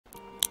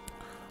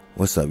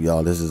What's up,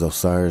 y'all? This is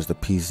Osiris, the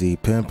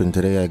PC Pimp, and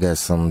today I got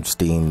some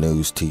Steam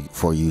news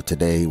for you.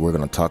 Today we're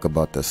going to talk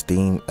about the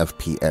Steam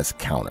FPS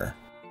counter.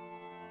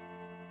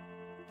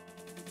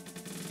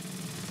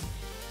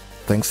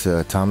 Thanks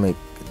to Atomic,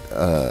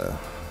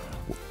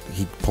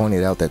 he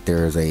pointed out that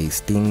there is a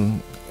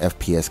Steam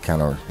FPS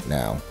counter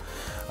now.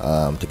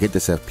 To get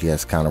this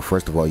FPS counter,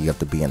 first of all, you have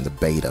to be in the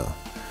beta.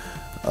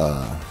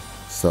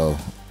 So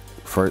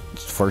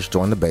first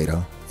join the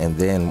beta, and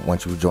then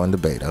once you join the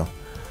beta,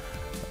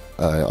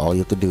 all you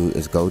have to do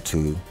is go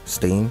to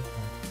Steam,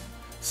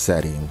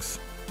 Settings,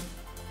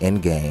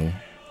 In-Game,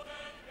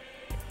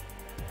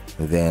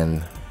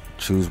 then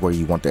choose where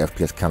you want the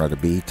FPS counter to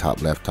be,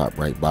 top left, top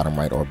right,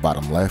 or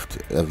bottom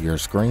left of your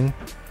screen.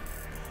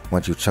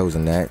 Once you've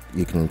chosen that,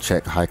 you can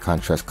check high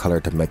contrast color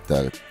to make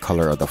the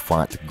color of the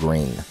font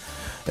green.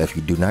 If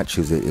you do not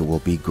choose it, it will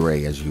be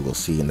gray, as you will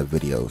see in the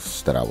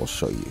videos that I will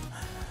show you.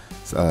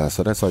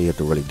 So that's all you have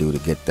to really do to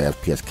get the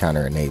FPS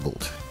counter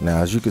enabled. Now,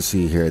 as you can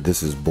see here,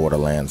 this is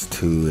Borderlands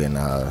 2, and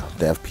the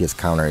FPS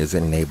counter is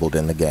enabled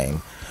in the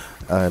game.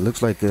 It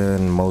looks like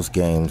in most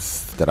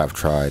games that I've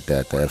tried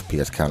that the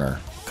FPS counter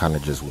kind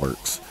of just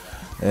works.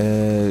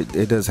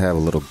 It does have a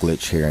little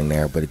glitch here and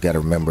there, but you got to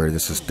remember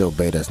this is still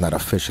beta. It's not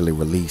officially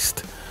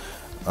released.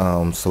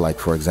 So like,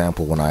 for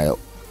example, when I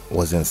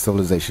was in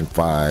Civilization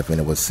 5 and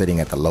it was sitting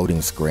at the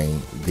loading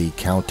screen, the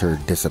counter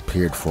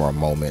disappeared for a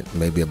moment,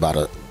 maybe about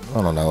a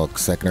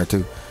second or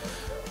two.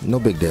 No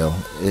big deal.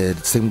 It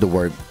seemed to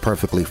work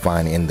perfectly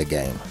fine in the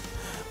game.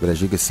 But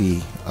as you can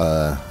see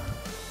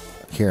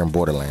here in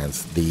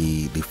Borderlands,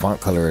 the font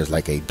color is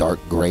like a dark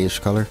grayish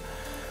color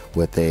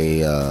with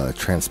a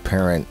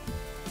transparent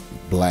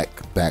black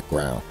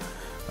background.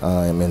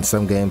 In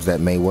some games that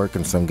may work,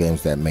 and some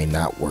games that may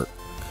not work.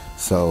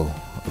 So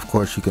of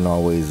course you can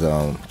always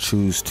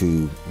choose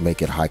to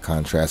make it high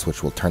contrast,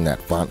 which will turn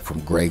that font from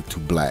gray to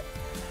black.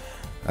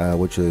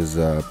 Which is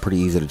pretty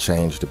easy to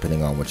change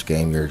depending on which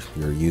game you're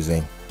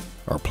using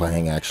or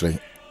playing, actually.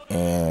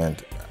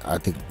 And I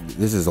think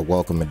this is a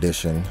welcome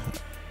addition,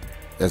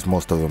 as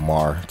most of them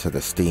are, to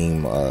the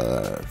Steam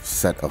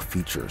set of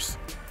features.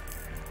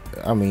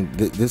 I mean,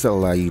 this will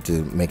allow you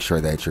to make sure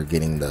that you're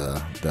getting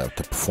the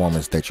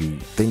performance that you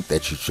think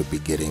that you should be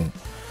getting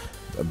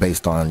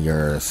based on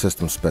your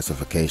system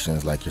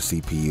specifications, like your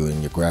CPU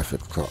and your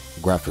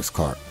graphics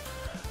card,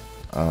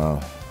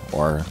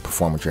 or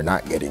performance you're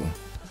not getting,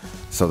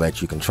 so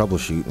that you can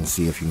troubleshoot and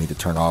see if you need to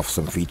turn off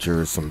some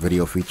features, some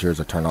video features,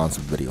 or turn on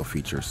some video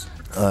features.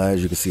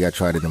 As you can see, I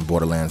tried it in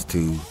Borderlands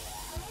 2,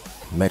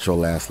 Metro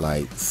Last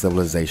Light,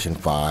 Civilization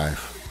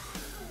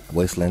 5,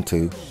 Wasteland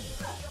 2,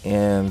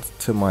 and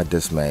to my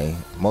dismay,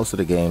 most of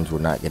the games were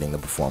not getting the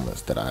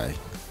performance that I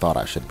thought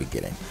I should be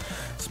getting,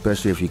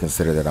 especially if you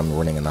consider that I'm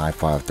running an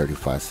i5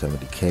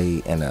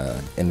 3570K and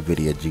a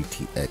NVIDIA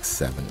GTX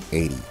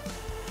 780.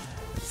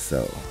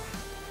 So,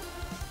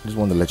 just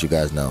wanted to let you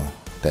guys know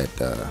that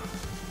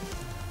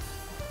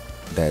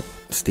that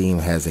Steam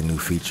has a new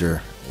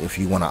feature. If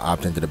you want to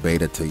opt into the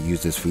beta to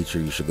use this feature,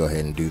 you should go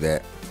ahead and do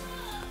that.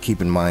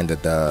 Keep in mind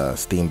that the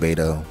Steam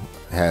beta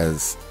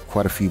has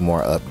quite a few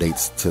more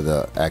updates to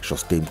the actual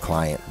Steam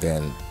client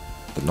than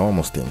the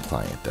normal Steam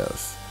client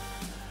does.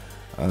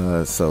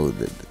 So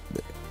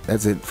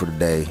that's it for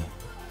today.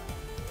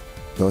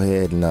 Go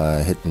ahead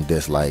and hit them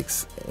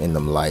dislikes and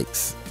them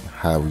likes,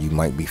 however you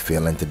might be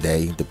feeling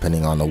today,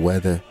 depending on the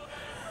weather.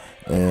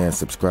 And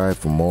subscribe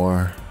for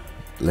more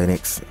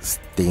Linux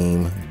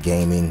Steam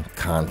gaming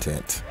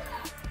content.